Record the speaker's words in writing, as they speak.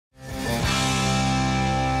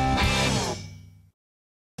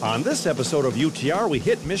On this episode of UTR, we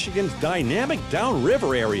hit Michigan's dynamic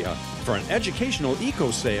Downriver area for an educational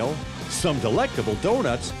eco-sail, some delectable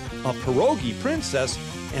donuts, a pierogi princess,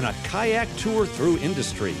 and a kayak tour through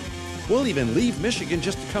industry. We'll even leave Michigan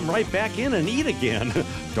just to come right back in and eat again.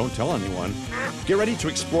 Don't tell anyone. Get ready to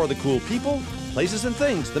explore the cool people, places, and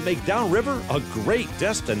things that make Downriver a great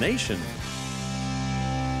destination.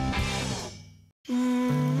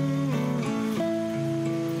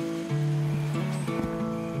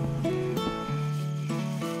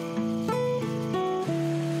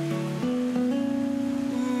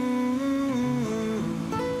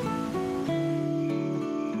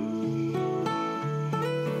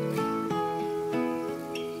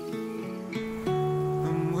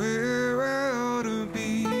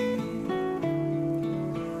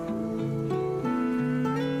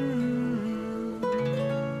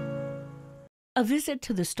 A visit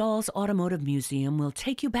to the Stalls Automotive Museum will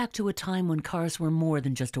take you back to a time when cars were more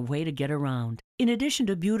than just a way to get around. In addition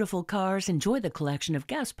to beautiful cars, enjoy the collection of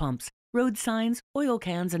gas pumps, road signs, oil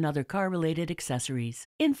cans, and other car-related accessories.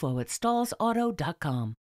 Info at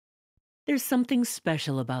stallsauto.com. There's something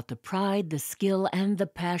special about the pride, the skill, and the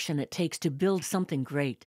passion it takes to build something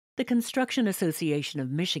great. The Construction Association of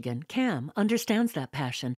Michigan, CAM, understands that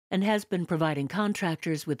passion and has been providing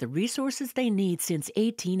contractors with the resources they need since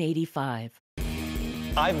 1885.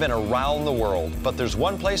 I've been around the world, but there's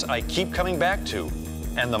one place I keep coming back to.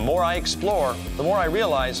 And the more I explore, the more I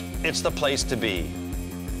realize it's the place to be.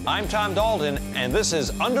 I'm Tom Dalton, and this is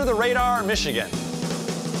Under the Radar, Michigan.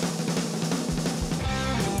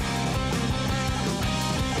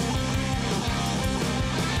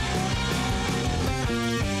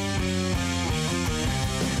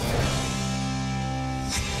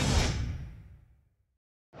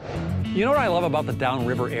 You know what I love about the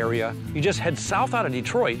Downriver area? You just head south out of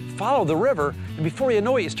Detroit, follow the river, and before you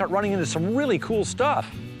know it, you start running into some really cool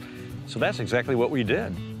stuff. So that's exactly what we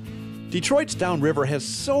did. Detroit's Downriver has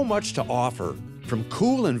so much to offer, from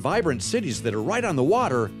cool and vibrant cities that are right on the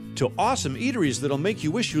water to awesome eateries that'll make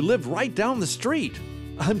you wish you lived right down the street.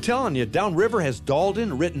 I'm telling you, Downriver has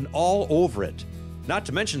Dalton written all over it. Not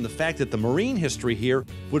to mention the fact that the marine history here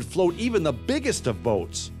would float even the biggest of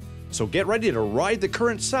boats. So get ready to ride the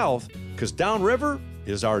current south, because Downriver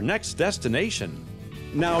is our next destination.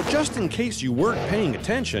 Now, just in case you weren't paying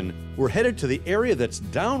attention, we're headed to the area that's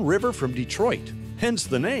downriver from Detroit, hence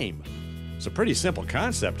the name. It's a pretty simple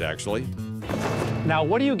concept, actually. Now,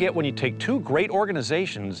 what do you get when you take two great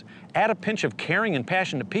organizations, add a pinch of caring and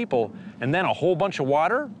passion to people, and then a whole bunch of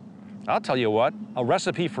water? I'll tell you what, a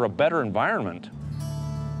recipe for a better environment.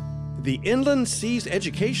 The Inland Seas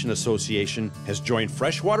Education Association has joined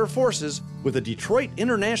freshwater forces with the Detroit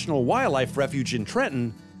International Wildlife Refuge in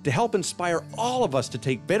Trenton to help inspire all of us to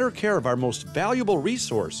take better care of our most valuable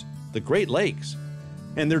resource, the Great Lakes.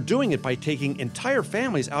 And they're doing it by taking entire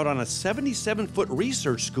families out on a 77-foot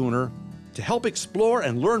research schooner to help explore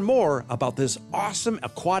and learn more about this awesome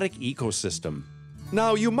aquatic ecosystem.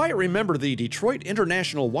 Now, you might remember the Detroit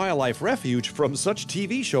International Wildlife Refuge from such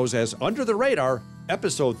TV shows as Under the Radar,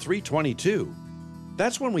 Episode 322.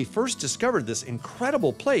 That's when we first discovered this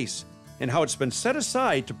incredible place and how it's been set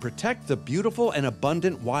aside to protect the beautiful and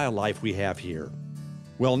abundant wildlife we have here.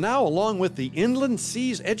 Well, now, along with the Inland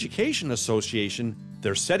Seas Education Association,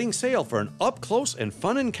 they're setting sail for an up-close and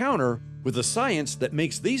fun encounter with the science that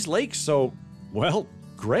makes these lakes so, well,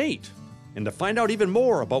 great. And to find out even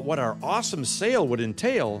more about what our awesome sail would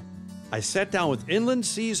entail, I sat down with Inland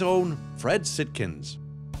Sea's own Fred Sitkins.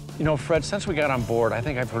 You know, Fred, since we got on board, I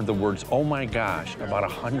think I've heard the words, "oh my gosh," about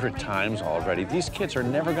 100 times already. These kids are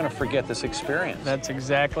never going to forget this experience. That's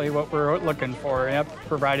exactly what we're looking for, yep.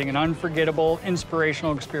 Providing an unforgettable,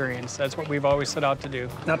 inspirational experience. That's what we've always set out to do.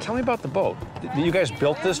 Now, tell me about the boat. You guys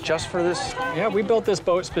built this just for this? Yeah, we built this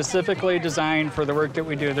boat specifically designed for the work that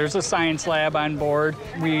we do. There's a science lab on board.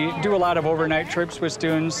 We do a lot of overnight trips with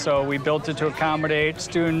students, so we built it to accommodate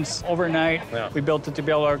students overnight. Yeah. We built it to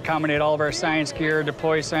be able to accommodate all of our science gear,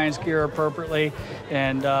 deploy science gear appropriately,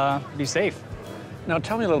 and be safe. Now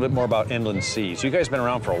tell me a little bit more about Inland Seas. You guys have been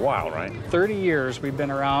around for a while, right? 30 years we've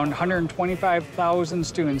been around, 125,000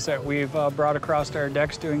 students that we've brought across our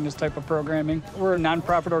decks doing this type of programming. We're a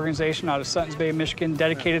nonprofit organization out of Suttons Bay, Michigan,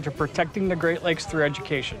 dedicated to protecting the Great Lakes through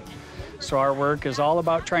education. So our work is all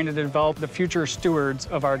about trying to develop the future stewards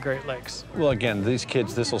of our Great Lakes. Well, again, these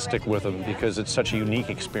kids, this will stick with them because it's such a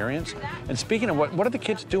unique experience. And speaking of what are the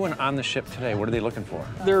kids doing on the ship today? What are they looking for?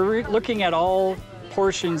 They're looking at all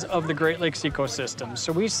portions of the Great Lakes ecosystem.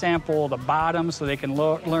 So we sample the bottom so they can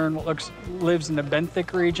learn what lives in the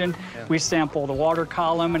benthic region. We sample the water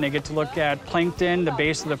column and they get to look at plankton, the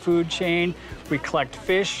base of the food chain. We collect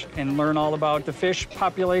fish and learn all about the fish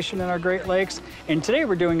population in our Great Lakes. And today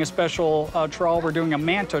we're doing a special trawl. We're doing a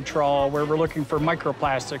manta trawl where we're looking for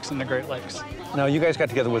microplastics in the Great Lakes. Now, you guys got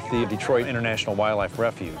together with the Detroit International Wildlife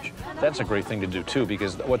Refuge. That's a great thing to do, too,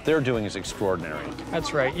 because what they're doing is extraordinary.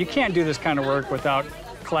 That's right. You can't do this kind of work without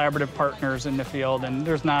collaborative partners in the field, and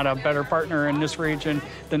there's not a better partner in this region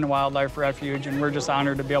than the Wildlife Refuge, and we're just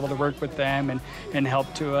honored to be able to work with them and help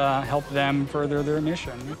them further their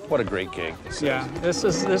mission. What a great gig. Yeah, this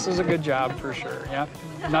is a good job for sure. Yeah,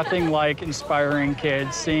 nothing like inspiring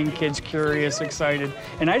kids, seeing kids curious, excited,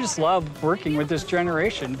 and I just love working with this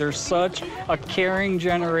generation. There's such a caring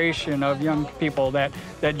generation of young people that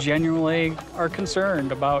genuinely are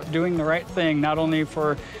concerned about doing the right thing, not only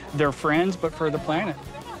for their friends but for the planet.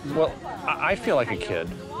 Well, I feel like a kid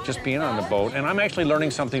just being on the boat, and I'm actually learning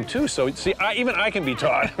something too, so see, even I can be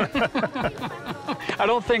taught. I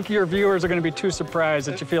don't think your viewers are going to be too surprised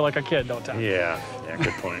that you feel like a kid, though, Tom. Yeah,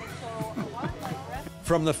 good point.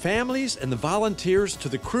 From the families and the volunteers to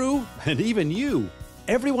the crew and even you,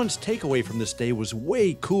 everyone's takeaway from this day was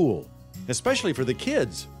way cool, especially for the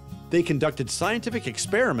kids. They conducted scientific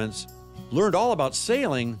experiments, learned all about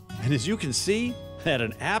sailing, and as you can see, had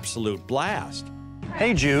an absolute blast.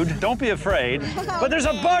 Hey, Jude, don't be afraid, but there's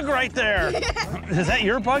a bug right there. Is that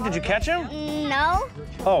your bug? Did you catch him? No.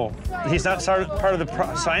 Oh, he's not part of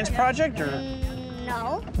the science project, or?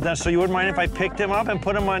 No. So you wouldn't mind if I picked him up and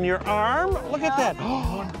put him on your arm? Look at that.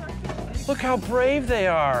 Look how brave they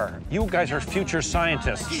are. You guys are future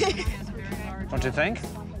scientists. Don't you think?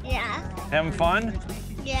 Yeah. Having fun?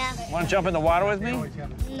 Yeah. Want to jump in the water with me?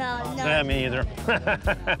 No. Yeah, me either.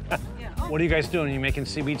 What are you guys doing? Are you making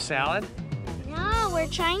seaweed salad? No, we're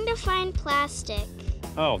trying to find plastic.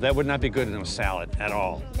 Oh, that would not be good in a salad at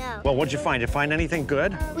all. No. Well, what'd you find? Did you find anything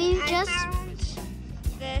good?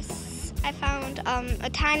 I found a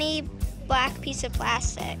tiny black piece of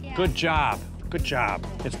plastic. Good job. Good job.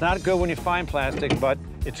 It's not good when you find plastic, but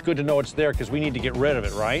it's good to know it's there because we need to get rid of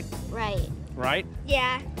it, right? Right. Right?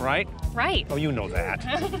 Yeah. Right? Right. Oh, you know that.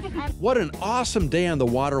 What an awesome day on the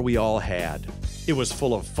water we all had. It was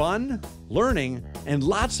full of fun, learning, and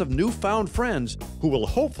lots of newfound friends who will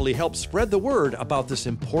hopefully help spread the word about this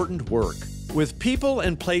important work. With people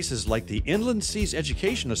and places like the Inland Seas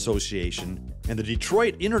Education Association and the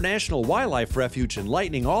Detroit International Wildlife Refuge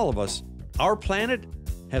enlightening all of us, our planet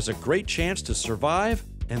has a great chance to survive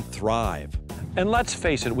and thrive. And let's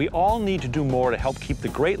face it, we all need to do more to help keep the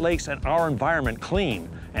Great Lakes and our environment clean.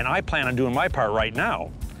 And I plan on doing my part right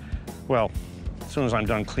now. Well, as soon as I'm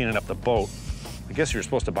done cleaning up the boat. I guess you're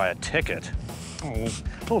supposed to buy a ticket.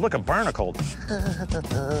 Oh, look, a barnacle.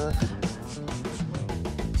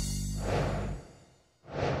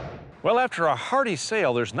 Well, after a hearty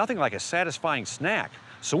sail, there's nothing like a satisfying snack.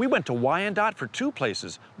 So we went to Wyandotte for two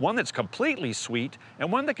places, one that's completely sweet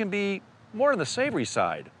and one that can be more on the savory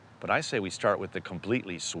side. But I say we start with the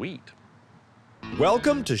completely sweet.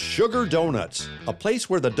 Welcome to Sugarr Donuts, a place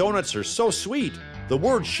where the donuts are so sweet, the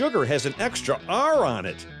word sugar has an extra R on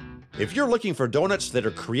it. If you're looking for donuts that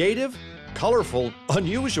are creative, colorful,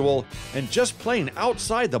 unusual, and just plain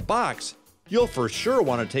outside the box, you'll for sure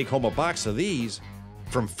want to take home a box of these.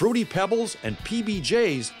 From Fruity Pebbles and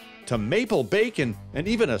PBJs to maple bacon and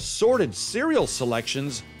even assorted cereal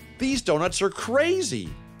selections, these donuts are crazy.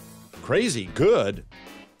 Crazy good.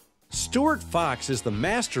 Stuart Fox is the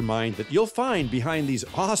mastermind that you'll find behind these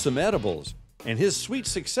awesome edibles, and his sweet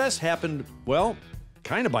success happened, well,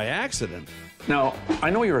 kind of by accident. Now,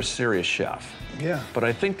 I know you're a serious chef. Yeah. But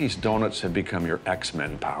I think these donuts have become your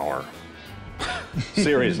X-Men power.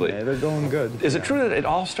 Seriously. Yeah, they're going good. Is it true that it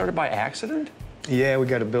all started by accident? Yeah, we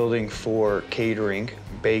got a building for catering,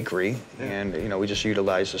 bakery, and, we just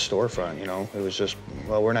utilized the storefront, It was just,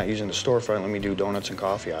 well, we're not using the storefront, let me do donuts and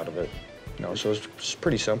coffee out of it. So it's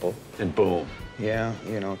pretty simple. And boom. Yeah,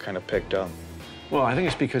 kind of picked up. Well, I think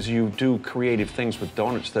it's because you do creative things with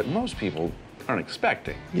donuts that most people aren't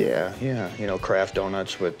expecting. Yeah. Kraft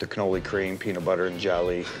donuts with the cannoli cream, peanut butter and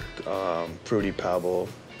jelly, Fruity Pebble,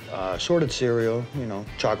 assorted cereal,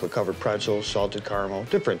 chocolate-covered pretzels, salted caramel,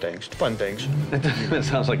 different things, fun things. That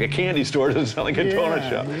sounds like a candy store, doesn't sound like a donut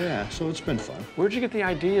shop. Yeah, so it's been fun. Where'd you get the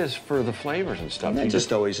ideas for the flavors and stuff? I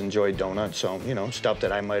just always enjoyed donuts, so, stuff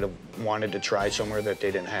that I might have wanted to try somewhere that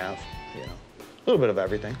they didn't have, A little bit of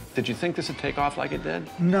everything. Did you think this would take off like it did?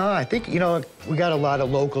 No, I think, we got a lot of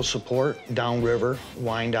local support. Downriver,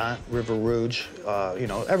 Wyandotte, River Rouge,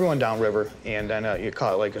 everyone downriver. And then you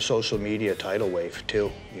call it like a social media tidal wave,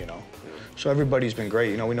 too, So everybody's been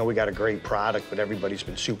great. You know we got a great product, but everybody's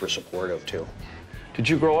been super supportive too. Did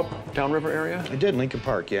you grow up Downriver area? I did, Lincoln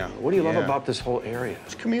Park, yeah. What do you love about this whole area?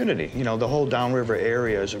 It's community. You know, the whole Downriver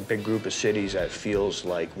area is a big group of cities that feels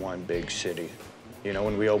like one big city. You know,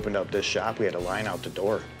 when we opened up this shop, we had a line out the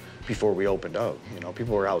door before we opened up. You know,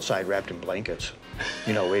 people were outside wrapped in blankets,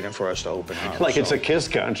 you know, waiting for us to open up. Like it's a Kiss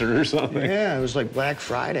concert or something. Yeah, it was like Black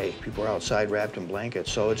Friday. People were outside wrapped in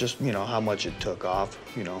blankets. So it just, you know, how much it took off,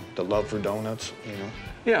 you know, the love for donuts, you know.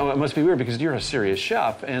 Yeah, well, it must be weird because you're a serious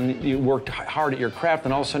chef and you worked hard at your craft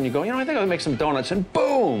and all of a sudden you go, you know, I think I'll make some donuts and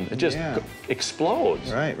boom, it just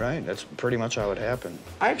explodes. Right, right. That's pretty much how it happened.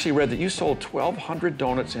 I actually read that you sold 1,200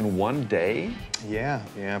 donuts in one day. Yeah,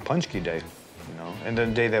 Punchki day, you know. And then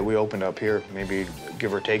the day that we opened up here, maybe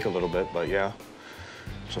give or take a little bit, but yeah.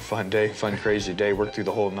 It's a fun day, fun, crazy day. Worked through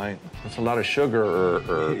the whole night. That's a lot of sugar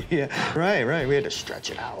or... Yeah, right. We had to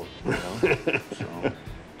stretch it out, you know. So.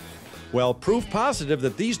 Well, proof positive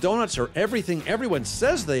that these donuts are everything everyone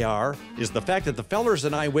says they are is the fact that the fellers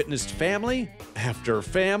and I witnessed family after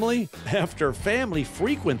family after family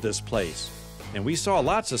frequent this place. And we saw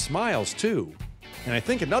lots of smiles, too. And I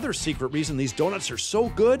think another secret reason these donuts are so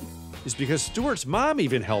good is because Stuart's mom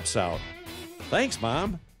even helps out. Thanks,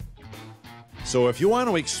 Mom. So if you want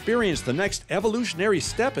to experience the next evolutionary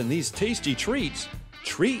step in these tasty treats,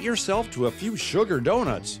 treat yourself to a few sugar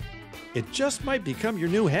donuts. It just might become your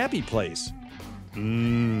new happy place.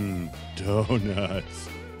 Donuts.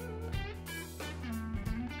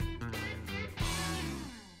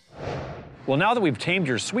 Well, now that we've tamed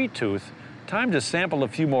your sweet tooth, time to sample a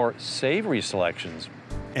few more savory selections.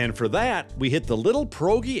 And for that, we hit the Little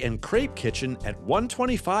Pierogi and Crepe Kitchen at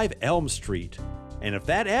 125 Elm Street. And if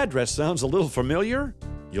that address sounds a little familiar,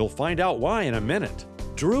 you'll find out why in a minute.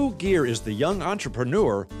 Drew Gear is the young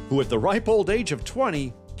entrepreneur who, at the ripe old age of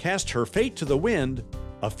 20, cast her fate to the wind,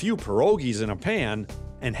 a few pierogies in a pan,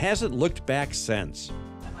 and hasn't looked back since.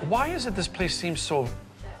 Why is it this place seems so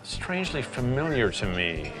strangely familiar to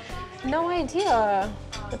me? No idea.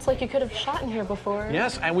 It's like you could have shot in here before.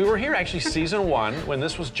 Yes, and we were here actually season 1 when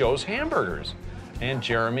this was Joe's Hamburgers. And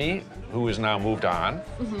Jeremy, who has now moved on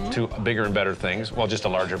to bigger and better things, well, just a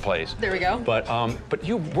larger place. There we go. But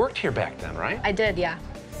you worked here back then, right? I did, yeah.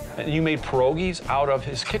 And you made pierogies out of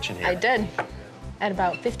his kitchen here. I did. At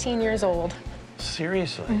about 15 years old.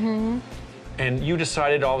 Seriously? And you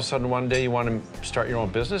decided all of a sudden one day you want to start your own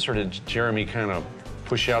business, or did Jeremy kind of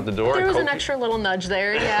push you out the door? There was an extra little nudge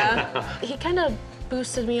there, yeah. He kind of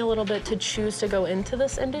boosted me a little bit to choose to go into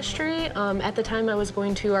this industry. At the time, I was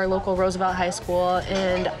going to our local Roosevelt High School,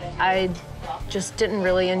 and I just didn't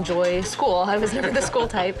really enjoy school. I was never the school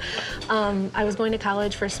type. I was going to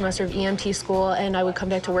college for a semester of EMT school, and I would come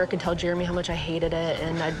back to work and tell Jeremy how much I hated it,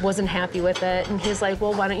 and I wasn't happy with it. And he's like,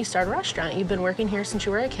 well, why don't you start a restaurant? You've been working here since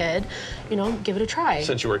you were a kid. You know, give it a try.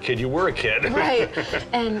 Since you were a kid, you were a kid. Right.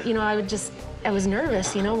 And, you know, I was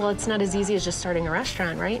nervous, you know, well, it's not as easy as just starting a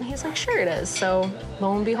restaurant, right? And he's like, sure it is. So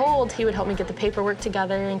lo and behold, he would help me get the paperwork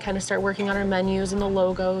together and kind of start working on our menus and the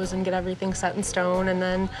logos and get everything set in stone. And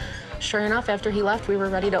then sure enough, after he left, we were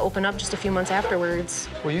ready to open up just a few months afterwards.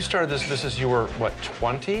 Well, you started this business, you were, what,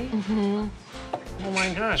 20? Oh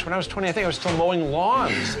my gosh, when I was 20, I think I was still mowing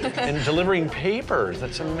lawns and delivering papers.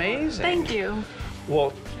 That's amazing. Thank you.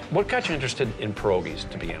 Well, what got you interested in pierogies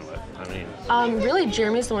to begin with? I mean, really,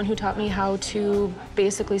 Jeremy's the one who taught me how to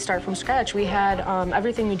basically start from scratch. We had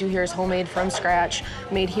everything we do here is homemade from scratch,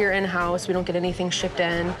 made here in-house. We don't get anything shipped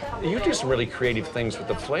in. You do some really creative things with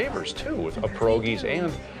the flavors, too, with pierogies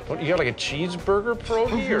and, you got like a cheeseburger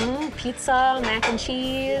pierogi? Or? Pizza, mac and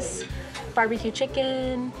cheese, barbecue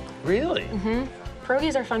chicken. Really?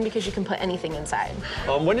 Pierogies are fun because you can put anything inside.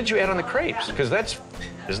 When did you add on the crepes? Because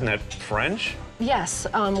isn't that French? Yes,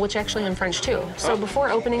 which actually I'm French too. So before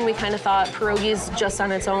opening, we kind of thought pierogies just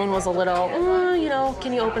on its own was a little, you know,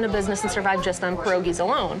 can you open a business and survive just on pierogies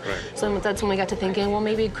alone? Right. So that's when we got to thinking, well,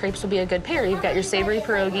 maybe crepes would be a good pair. You've got your savory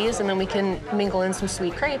pierogies, and then we can mingle in some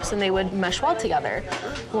sweet crepes, and they would mesh well together.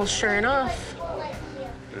 Well, sure enough,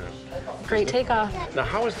 great takeoff. Now,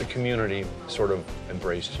 how has the community sort of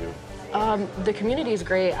embraced you? The community is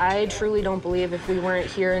great. I truly don't believe if we weren't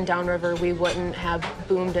here in Downriver, we wouldn't have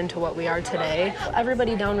boomed into what we are today.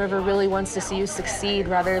 Everybody downriver really wants to see you succeed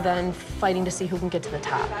rather than fighting to see who can get to the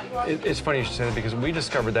top. It's funny you should say that because we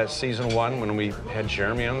discovered that season 1 when we had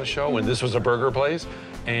Jeremy on the show, when this was a burger place,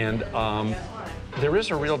 and there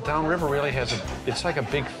is a real, Downriver really has it's like a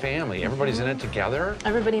big family. Everybody's in it together.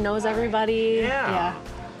 Everybody knows everybody. Yeah.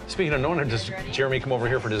 Speaking of knowing, does Jeremy come over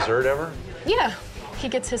here for dessert ever? Yeah. He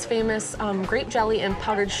gets his famous grape jelly and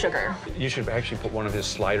powdered sugar. You should actually put one of his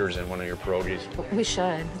sliders in one of your pierogies. We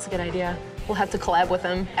should. That's a good idea. We'll have to collab with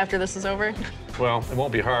him after this is over. Well, it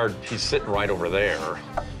won't be hard. He's sitting right over there.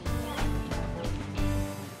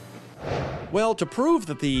 Well, to prove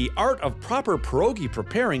that the art of proper pierogi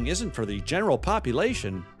preparing isn't for the general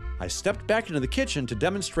population, I stepped back into the kitchen to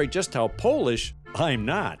demonstrate just how Polish I'm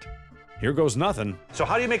not. Here goes nothing. So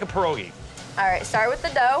how do you make a pierogi? All right, start with the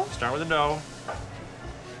dough. Start with the dough.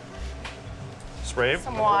 Spray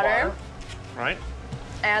Some water. Right.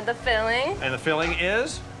 Add the filling. And the filling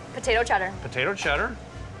is? Potato cheddar. Potato cheddar.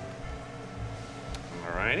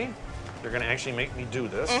 All righty. You're gonna actually make me do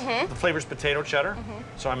this. The flavor's potato cheddar,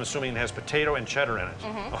 so I'm assuming it has potato and cheddar in it.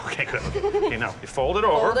 Okay, good. Okay, now you fold it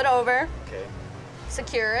over. Fold it over. Okay.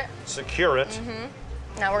 Secure it. Secure it.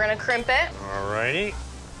 Now we're gonna crimp it. All righty.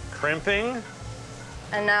 Crimping.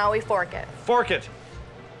 And now we fork it. Fork it.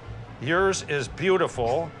 Yours is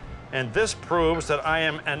beautiful, and this proves that I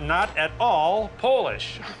am not at all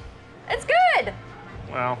Polish. It's good.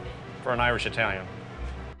 Well, for an Irish Italian.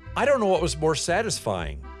 I don't know what was more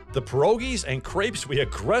satisfying, the pierogies and crepes we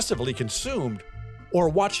aggressively consumed, or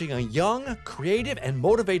watching a young, creative, and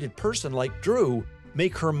motivated person like Drew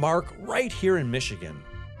make her mark right here in Michigan.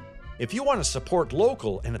 If you want to support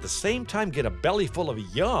local and at the same time get a belly full of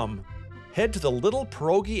yum, head to the Little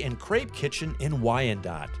Pierogi and Crepe Kitchen in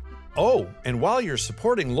Wyandotte. Oh, and while you're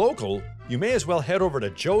supporting local, you may as well head over to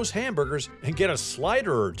Joe's Hamburgers and get a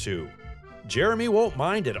slider or two. Jeremy won't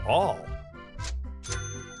mind at all.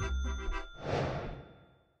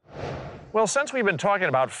 Well, since we've been talking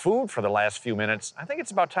about food for the last few minutes, I think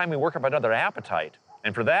it's about time we work up another appetite.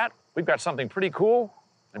 And for that, we've got something pretty cool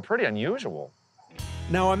and pretty unusual.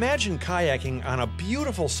 Now imagine kayaking on a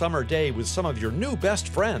beautiful summer day with some of your new best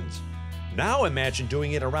friends. Now imagine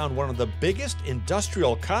doing it around one of the biggest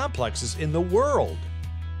industrial complexes in the world.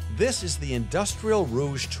 This is the Industrial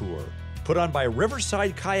Rouge Tour, put on by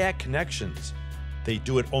Riverside Kayak Connections. They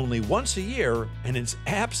do it only once a year, and it's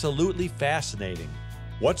absolutely fascinating.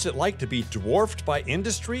 What's it like to be dwarfed by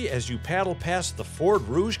industry as you paddle past the Ford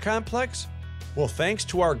Rouge complex? Well, thanks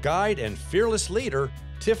to our guide and fearless leader,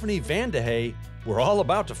 Tiffany Vandehey, we're all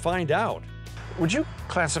about to find out. Would you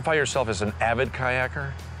classify yourself as an avid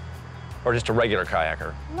kayaker? Or just a regular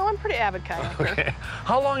kayaker? No, I'm pretty avid kayaker. Okay.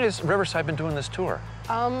 How long has Riverside been doing this tour?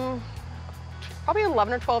 Probably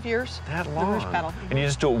 11 or 12 years. That The long? Rouge paddle. And you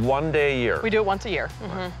just do it one day a year? We do it once a year.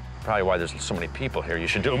 Probably why there's so many people here. You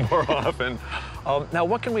should do it more often. Now,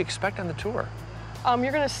 what can we expect on the tour?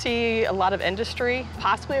 You're going to see a lot of industry,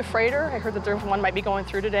 possibly a freighter. I heard that there's one might be going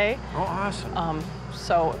through today. Oh, awesome.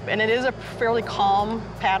 And it is a fairly calm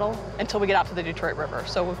paddle until we get out to the Detroit River.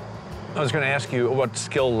 So I was going to ask you what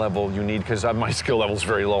skill level you need, because my skill level is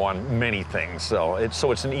very low on many things. So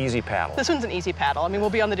it's an easy paddle. this one's an easy paddle. I mean, we'll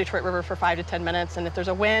be on the Detroit River for 5 to 10 minutes, and if there's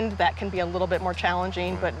a wind, that can be a little bit more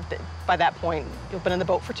challenging, but by that point, you've been in the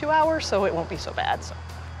boat for 2 hours, so it won't be so bad. So.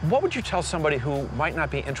 What would you tell somebody who might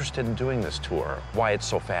not be interested in doing this tour, why it's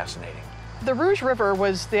so fascinating? The Rouge River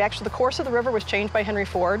was, the course of the river was changed by Henry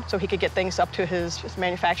Ford, so he could get things up to his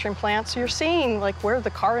manufacturing plant. So you're seeing like where the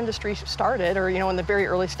car industry started, or in the very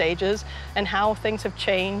early stages, and how things have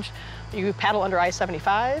changed. You paddle under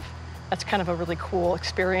I-75. That's kind of a really cool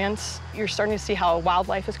experience. You're starting to see how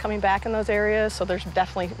wildlife is coming back in those areas. So there's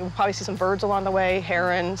definitely, you'll probably see some birds along the way,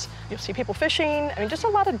 herons. You'll see people fishing. I mean, just a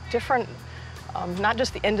lot of different, not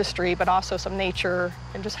just the industry, but also some nature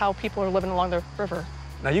and just how people are living along the river.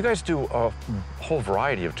 Now, you guys do a whole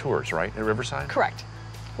variety of tours, right, at Riverside? Correct.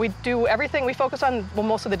 We do everything. We focus on, well,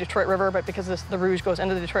 most of the Detroit River, but because the Rouge goes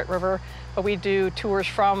into the Detroit River, but we do tours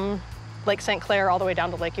from Lake St. Clair all the way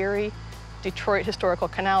down to Lake Erie, Detroit Historical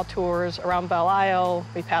Canal tours around Belle Isle.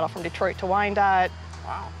 We paddle from Detroit to Wyandotte.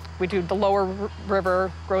 Wow. We do the lower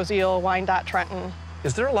river, Grosse Ile, Wyandotte, Trenton.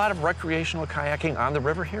 Is there a lot of recreational kayaking on the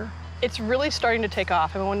river here? It's really starting to take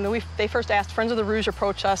off. I mean, when they first asked, Friends of the Rouge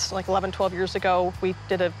approached us like 11, 12 years ago. We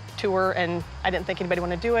did a tour, and I didn't think anybody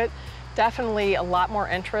wanted to do it. Definitely a lot more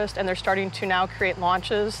interest, and they're starting to now create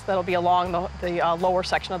launches that'll be along the lower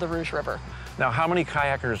section of the Rouge River. Now, how many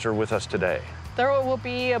kayakers are with us today? There will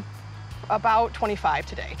be about 25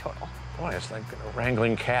 today total. Boy, it's like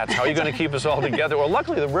wrangling cats. How are you going to keep us all together? Well,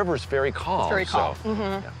 luckily, the river's very calm. It's very calm. So,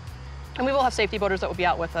 yeah. And we will have safety boaters that will be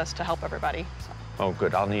out with us to help everybody. So. Oh,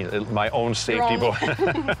 good. I'll need my own safety boat.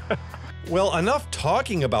 Well, enough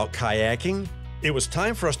talking about kayaking. It was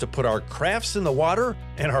time for us to put our crafts in the water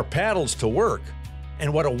and our paddles to work.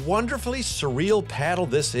 And what a wonderfully surreal paddle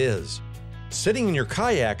this is. Sitting in your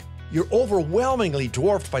kayak, you're overwhelmingly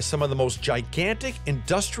dwarfed by some of the most gigantic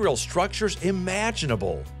industrial structures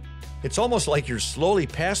imaginable. It's almost like you're slowly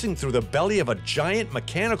passing through the belly of a giant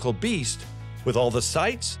mechanical beast with all the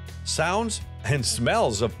sights, sounds, and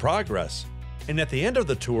smells of progress. And at the end of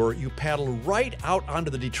the tour, you paddle right out onto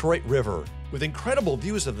the Detroit River with incredible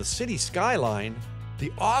views of the city skyline,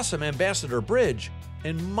 the awesome Ambassador Bridge,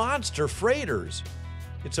 and monster freighters.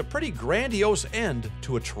 It's a pretty grandiose end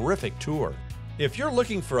to a terrific tour. If you're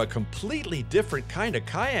looking for a completely different kind of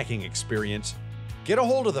kayaking experience, get a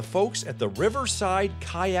hold of the folks at the Riverside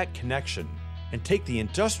Kayak Connection and take the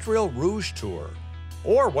Industrial Rouge Tour,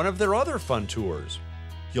 or one of their other fun tours.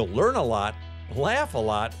 You'll learn a lot, laugh a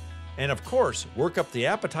lot, and of course, work up the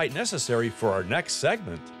appetite necessary for our next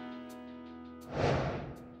segment.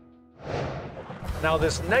 Now,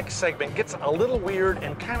 this next segment gets a little weird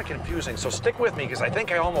and kind of confusing, so stick with me because I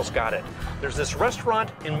think I almost got it. There's this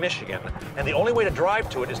restaurant in Michigan, and the only way to drive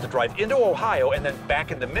to it is to drive into Ohio and then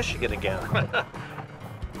back into Michigan again.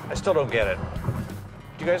 I still don't get it.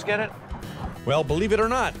 Do you guys get it? Well, believe it or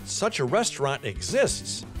not, such a restaurant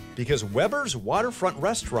exists because Weber's Waterfront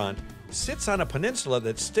Restaurant sits on a peninsula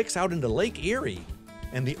that sticks out into Lake Erie.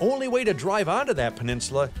 And the only way to drive onto that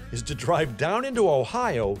peninsula is to drive down into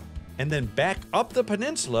Ohio and then back up the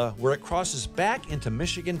peninsula where it crosses back into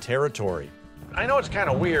Michigan territory. I know it's kind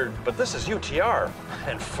of weird, but this is UTR,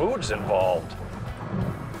 and food's involved.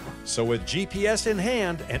 So with GPS in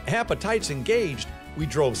hand and appetites engaged, we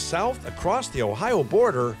drove south across the Ohio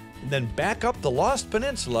border and then back up the Lost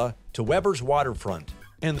Peninsula to Weber's Waterfront.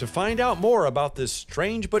 And to find out more about this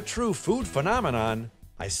strange but true food phenomenon,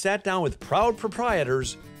 I sat down with proud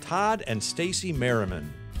proprietors Todd and Stacy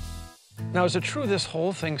Merriman. Now, is it true this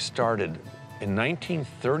whole thing started in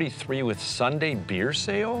 1933 with Sunday beer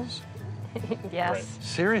sales? Yes. Right.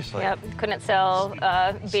 Seriously? Yep. Couldn't sell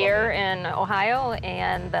beer in Ohio,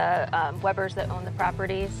 and the Webbers that owned the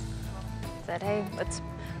properties said, "Hey, let's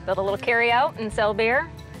build a little carry-out and sell beer."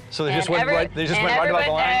 So they just went right about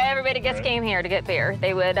the line? Everybody came here to get beer.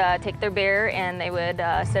 They would take their beer and they would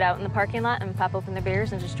sit out in the parking lot and pop open their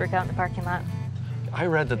beers and just drink out in the parking lot. I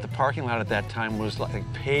read that the parking lot at that time was like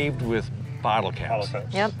paved with bottle caps.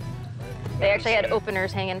 Yep. They actually had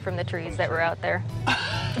openers hanging from the trees that were out there.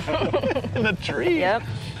 In the tree? Yep.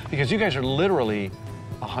 Because you guys are literally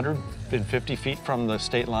 150 feet from the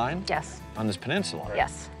state line? Yes. On this peninsula?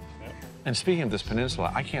 Yes. And speaking of this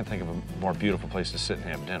peninsula, I can't think of a more beautiful place to sit and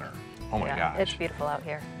have dinner. Oh my gosh. It's beautiful out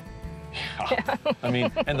here. Yeah. I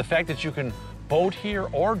mean, and the fact that you can boat here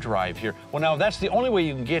or drive here. Well, now that's the only way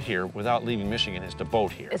you can get here without leaving Michigan is to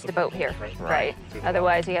boat here. It's to boat here, right.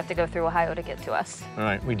 Otherwise, you have to go through Ohio to get to us. All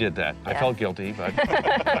right, we did that. Yeah. I felt guilty, but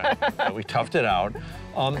we toughed it out.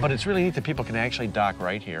 But it's really neat that people can actually dock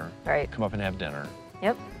right here. Right. Come up and have dinner.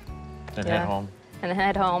 Yep. Then head home. And then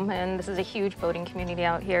head home, and this is a huge boating community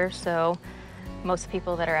out here, so most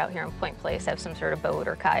people that are out here in Point Place have some sort of boat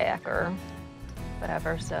or kayak or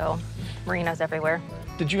whatever, so marinas everywhere.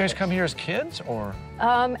 Did you guys come here as kids, or?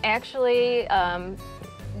 Actually,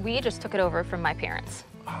 we just took it over from my parents.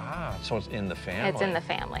 Ah, so it's in the family. It's in the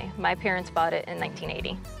family. My parents bought it in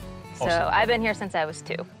 1980. So I've been here since I was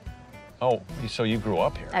 2. Oh, so you grew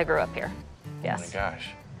up here? I grew up here, yes. Oh my gosh.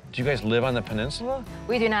 Do you guys live on the peninsula?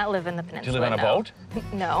 We do not live in the peninsula. Do you live on a boat?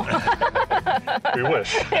 No. We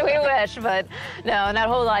wish. We wish, but no, not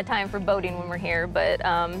a whole lot of time for boating when we're here. But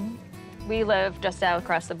we live just out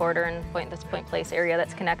across the border in this Point Place area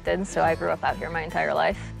that's connected, so I grew up out here my entire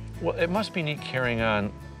life. Well, it must be neat carrying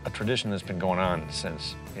on a tradition that's been going on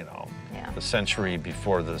since, you know, the century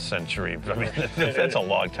before the century. I mean, that's a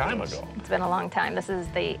long time ago. It's been a long time. This is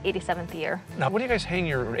the 87th year. Now, what do you guys hang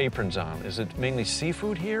your aprons on? Is it mainly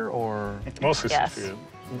seafood here, or? It's mostly seafood.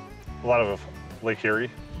 A lot of Lake Erie,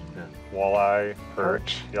 walleye,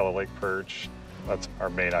 perch, yellow lake perch. That's our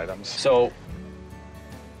main items. So,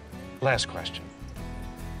 last question.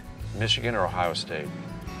 Michigan or Ohio State?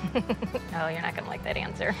 Oh, you're not going to like that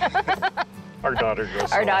answer. Our daughter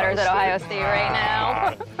goes Our daughter's at Ohio State right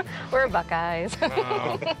now. We're Buckeyes.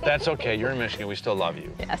 Oh, that's okay. You're in Michigan. We still love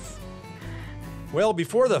you. Yes. Well,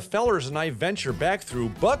 before the fellers and I venture back through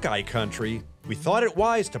Buckeye country, we thought it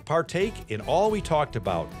wise to partake in all we talked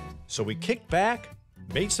about. So we kicked back,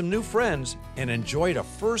 made some new friends, and enjoyed a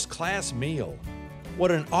first-class meal.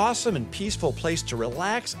 What an awesome and peaceful place to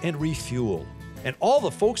relax and refuel. And all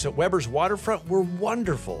the folks at Weber's Waterfront were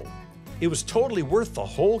wonderful. It was totally worth the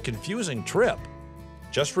whole confusing trip.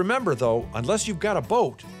 Just remember though, unless you've got a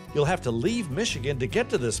boat, you'll have to leave Michigan to get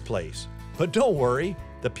to this place. But don't worry,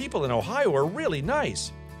 the people in Ohio are really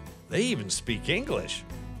nice. They even speak English.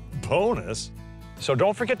 Bonus. So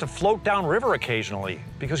don't forget to float downriver occasionally,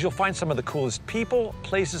 because you'll find some of the coolest people,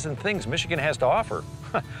 places, and things Michigan has to offer.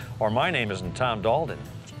 Or my name isn't Tom Dalton.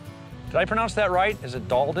 Did I pronounce that right? Is it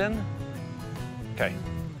Dalden? Okay.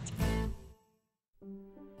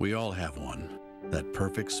 We all have one, that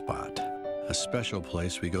perfect spot, a special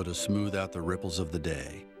place we go to smooth out the ripples of the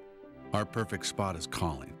day. Our perfect spot is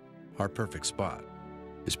calling. Our perfect spot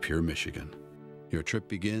is Pure Michigan. Your trip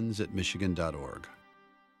begins at michigan.org.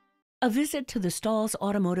 A visit to the Stalls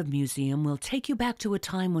Automotive Museum will take you back to a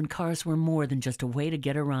time when cars were more than just a way to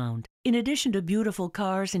get around. In addition to beautiful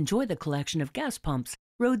cars, enjoy the collection of gas pumps,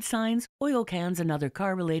 road signs, oil cans, and other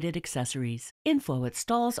car-related accessories. Info at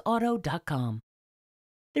stallsauto.com.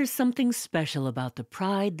 There's something special about the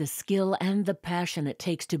pride, the skill, and the passion it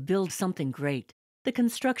takes to build something great. The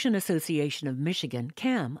Construction Association of Michigan,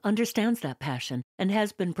 CAM, understands that passion and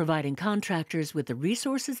has been providing contractors with the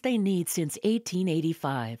resources they need since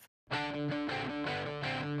 1885.